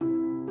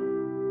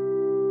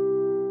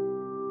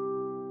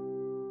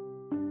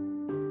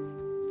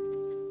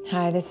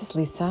Hi, this is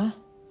Lisa.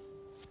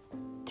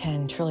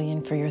 10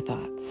 trillion for your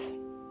thoughts.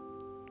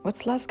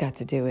 What's love got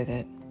to do with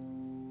it?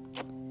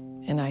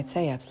 And I'd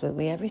say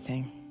absolutely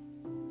everything.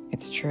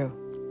 It's true.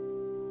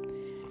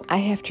 I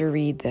have to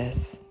read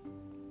this.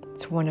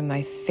 It's one of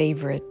my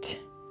favorite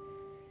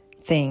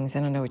things.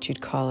 I don't know what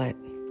you'd call it.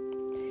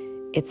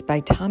 It's by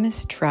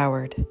Thomas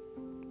Troward.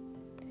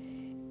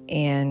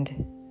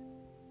 And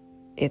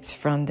it's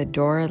from the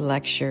Dora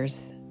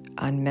Lectures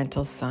on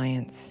Mental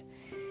Science.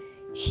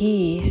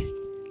 He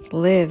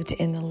lived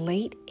in the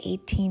late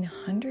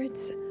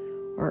 1800s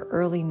or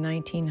early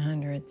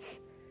 1900s.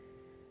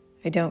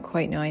 I don't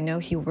quite know. I know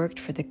he worked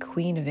for the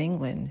Queen of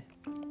England.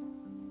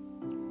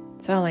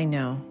 That's all I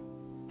know.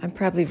 I'm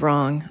probably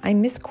wrong. I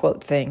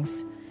misquote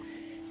things.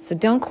 So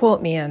don't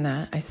quote me on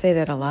that. I say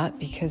that a lot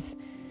because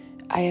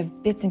I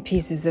have bits and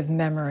pieces of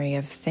memory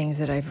of things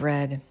that I've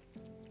read.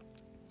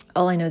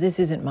 All I know, this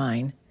isn't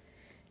mine.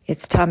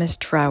 It's Thomas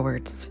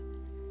Troward's.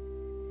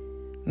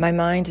 My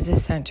mind is a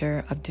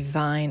center of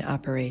divine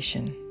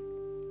operation.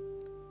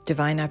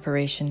 Divine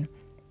operation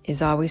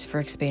is always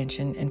for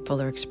expansion and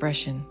fuller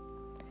expression.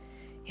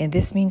 And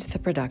this means the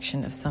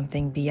production of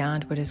something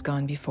beyond what has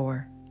gone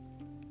before.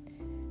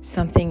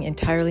 Something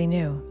entirely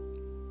new,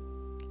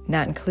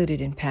 not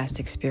included in past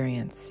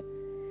experience,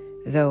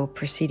 though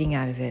proceeding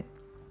out of it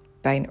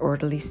by an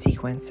orderly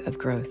sequence of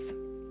growth.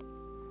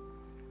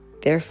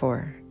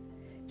 Therefore,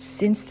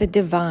 since the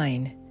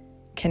divine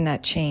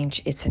cannot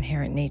change its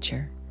inherent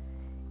nature,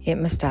 it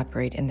must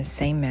operate in the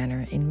same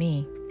manner in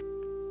me.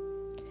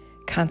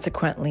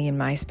 Consequently, in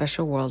my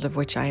special world of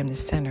which I am the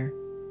center,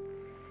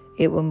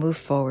 it will move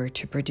forward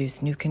to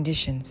produce new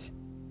conditions,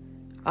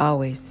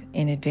 always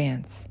in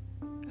advance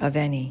of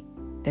any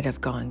that have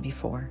gone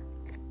before.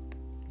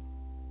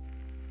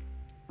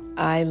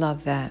 I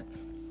love that.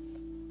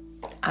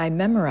 I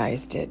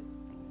memorized it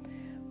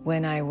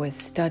when I was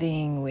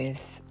studying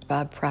with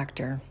Bob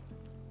Proctor,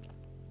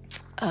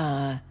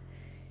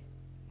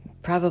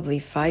 probably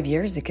 5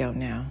 years ago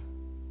now.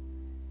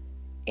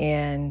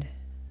 And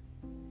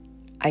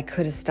I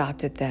could have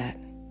stopped at that.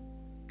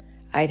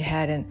 I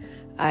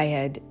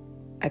had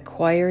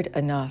acquired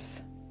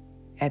enough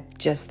at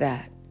just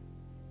that.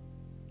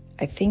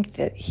 I think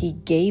that he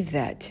gave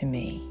that to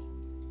me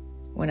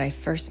when I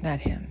first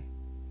met him.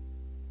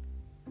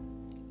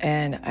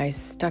 And I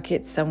stuck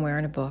it somewhere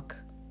in a book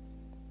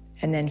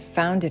and then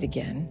found it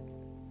again,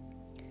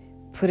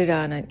 put it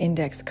on an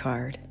index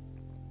card,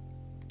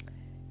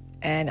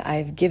 and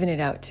I've given it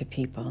out to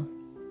people.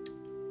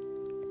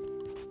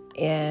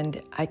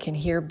 And I can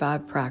hear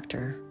Bob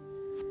Proctor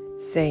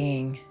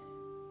saying,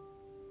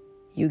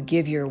 "You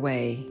give your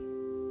way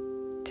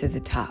to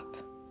the top."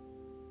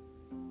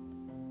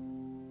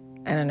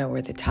 I don't know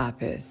where the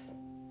top is,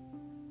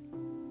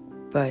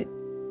 but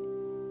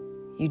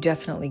you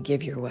definitely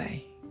give your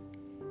way.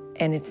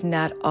 And it's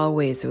not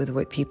always with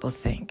what people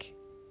think.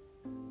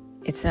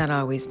 It's not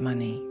always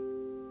money.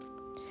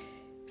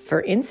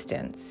 For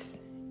instance,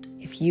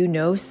 if you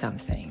know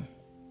something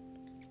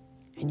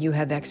and you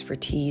have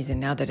expertise, and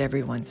now that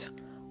everyone's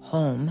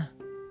home,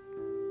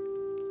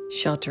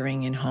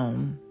 sheltering in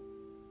home,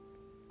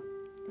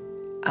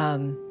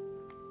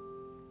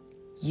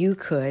 you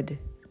could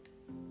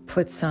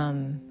put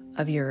some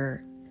of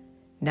your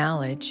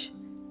knowledge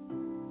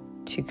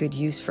to good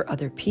use for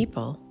other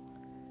people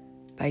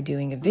by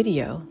doing a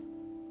video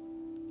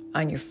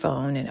on your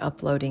phone and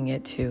uploading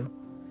it to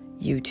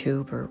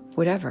YouTube or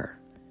whatever.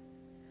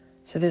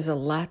 So there's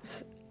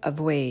lots of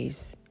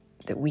ways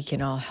that we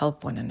can all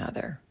help one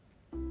another.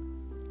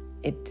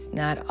 It's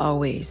not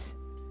always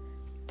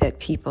that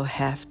people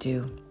have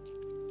to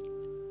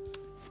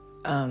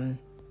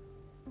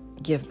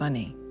give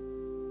money.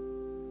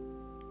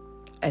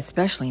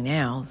 Especially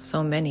now,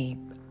 so many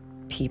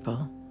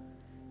people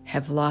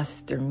have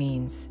lost their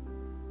means,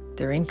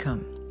 their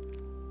income.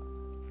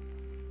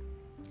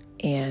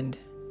 And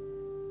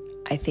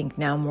I think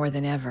now more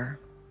than ever,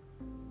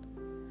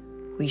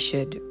 we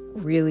should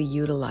really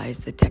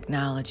utilize the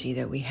technology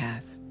that we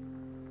have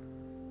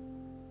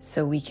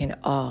so we can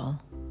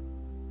all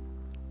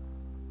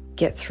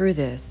get through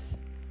this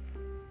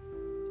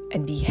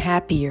and be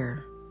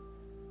happier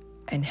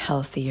and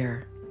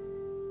healthier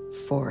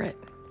for it.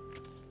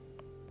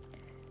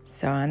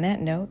 So on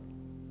that note,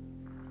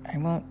 I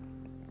won't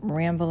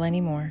ramble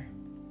anymore.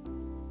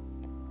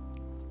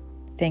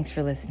 Thanks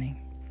for listening.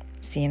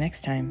 See you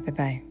next time.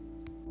 Bye-bye.